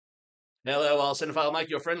Hello, all cinephile.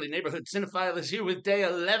 Mike, your friendly neighborhood cinephile, is here with day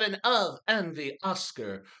 11 of And the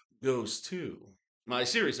Oscar Goes To, my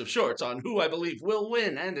series of shorts on who I believe will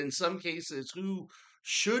win, and in some cases, who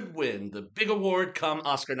should win the big award come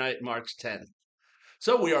Oscar night, March 10th.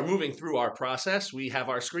 So we are moving through our process. We have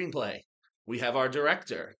our screenplay, we have our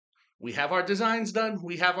director, we have our designs done,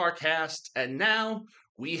 we have our cast, and now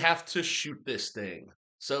we have to shoot this thing.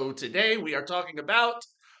 So today we are talking about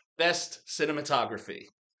Best Cinematography.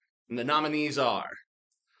 And the nominees are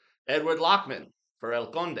Edward Lachman for El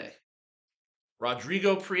Conde,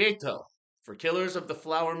 Rodrigo Prieto for Killers of the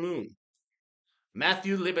Flower Moon,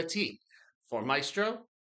 Matthew Libatique for Maestro,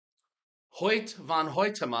 Hoyte van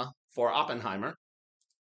Hoytema for Oppenheimer,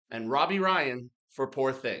 and Robbie Ryan for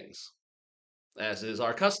Poor Things. As is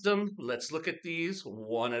our custom, let's look at these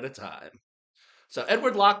one at a time. So,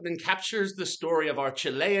 Edward Lachman captures the story of our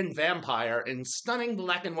Chilean vampire in stunning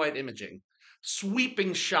black and white imaging.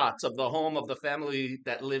 Sweeping shots of the home of the family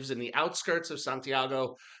that lives in the outskirts of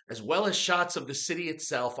Santiago, as well as shots of the city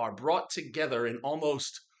itself, are brought together in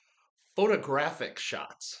almost photographic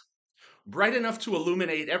shots. Bright enough to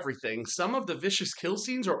illuminate everything, some of the vicious kill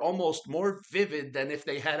scenes are almost more vivid than if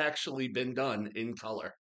they had actually been done in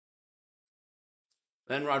color.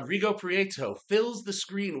 Then Rodrigo Prieto fills the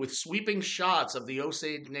screen with sweeping shots of the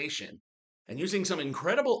Osage Nation, and using some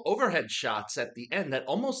incredible overhead shots at the end that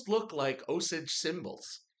almost look like Osage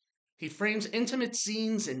symbols. He frames intimate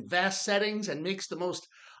scenes in vast settings and makes the most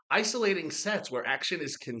isolating sets where action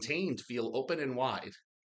is contained feel open and wide.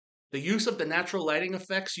 The use of the natural lighting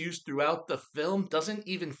effects used throughout the film doesn't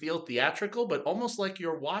even feel theatrical, but almost like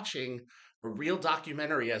you're watching a real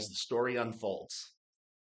documentary as the story unfolds.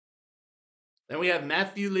 Then we have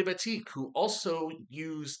Matthew Libatique, who also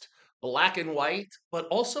used black and white, but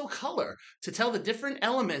also color to tell the different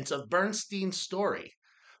elements of Bernstein's story.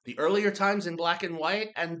 The earlier times in black and white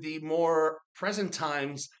and the more present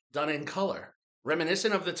times done in color,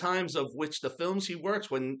 reminiscent of the times of which the films he works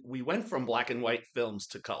when we went from black and white films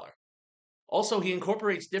to color. Also, he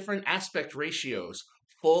incorporates different aspect ratios,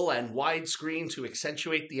 full and widescreen to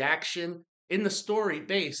accentuate the action in the story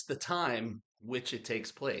based the time which it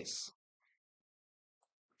takes place.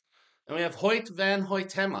 And we have Hoyte van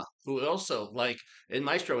Hoytema, who also, like in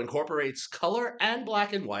Maestro, incorporates color and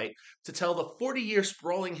black and white to tell the 40-year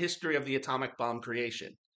sprawling history of the atomic bomb creation,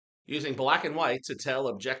 using black and white to tell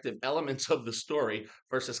objective elements of the story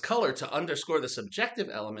versus color to underscore the subjective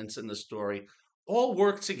elements in the story, all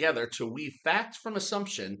work together to weave fact from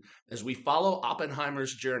assumption as we follow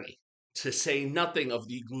Oppenheimer's journey, to say nothing of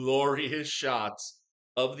the glorious shots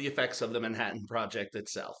of the effects of the Manhattan Project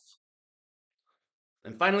itself.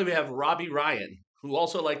 And finally, we have Robbie Ryan, who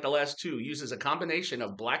also, like the last two, uses a combination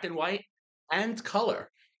of black and white and color,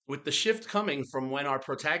 with the shift coming from when our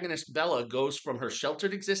protagonist Bella goes from her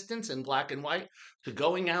sheltered existence in black and white to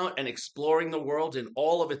going out and exploring the world in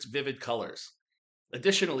all of its vivid colors.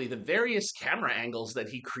 Additionally, the various camera angles that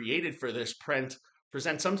he created for this print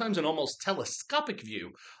present sometimes an almost telescopic view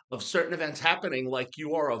of certain events happening, like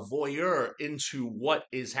you are a voyeur into what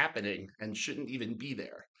is happening and shouldn't even be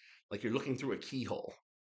there, like you're looking through a keyhole.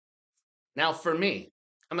 Now, for me,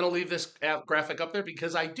 I'm going to leave this graphic up there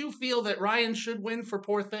because I do feel that Ryan should win for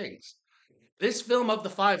Poor Things. This film of the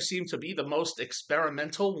five seemed to be the most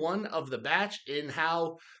experimental one of the batch in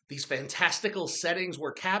how these fantastical settings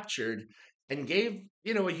were captured and gave,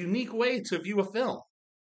 a unique way to view a film.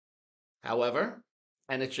 However,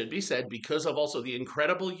 and it should be said, because of also the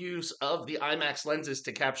incredible use of the IMAX lenses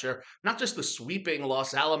to capture not just the sweeping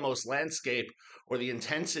Los Alamos landscape or the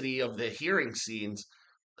intensity of the hearing scenes,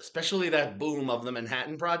 especially that boom of the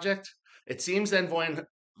Manhattan Project, it seems then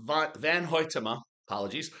Van Hoytema,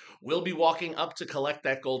 apologies, will be walking up to collect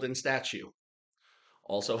that golden statue.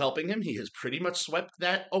 Also helping him, he has pretty much swept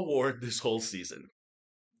that award this whole season.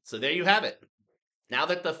 So there you have it. Now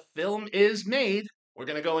that the film is made, we're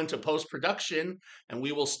going to go into post-production, and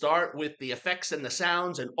we will start with the effects and the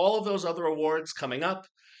sounds and all of those other awards coming up.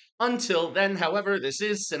 Until then, however, this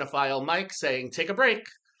is Cinephile Mike saying take a break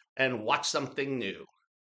and watch something new.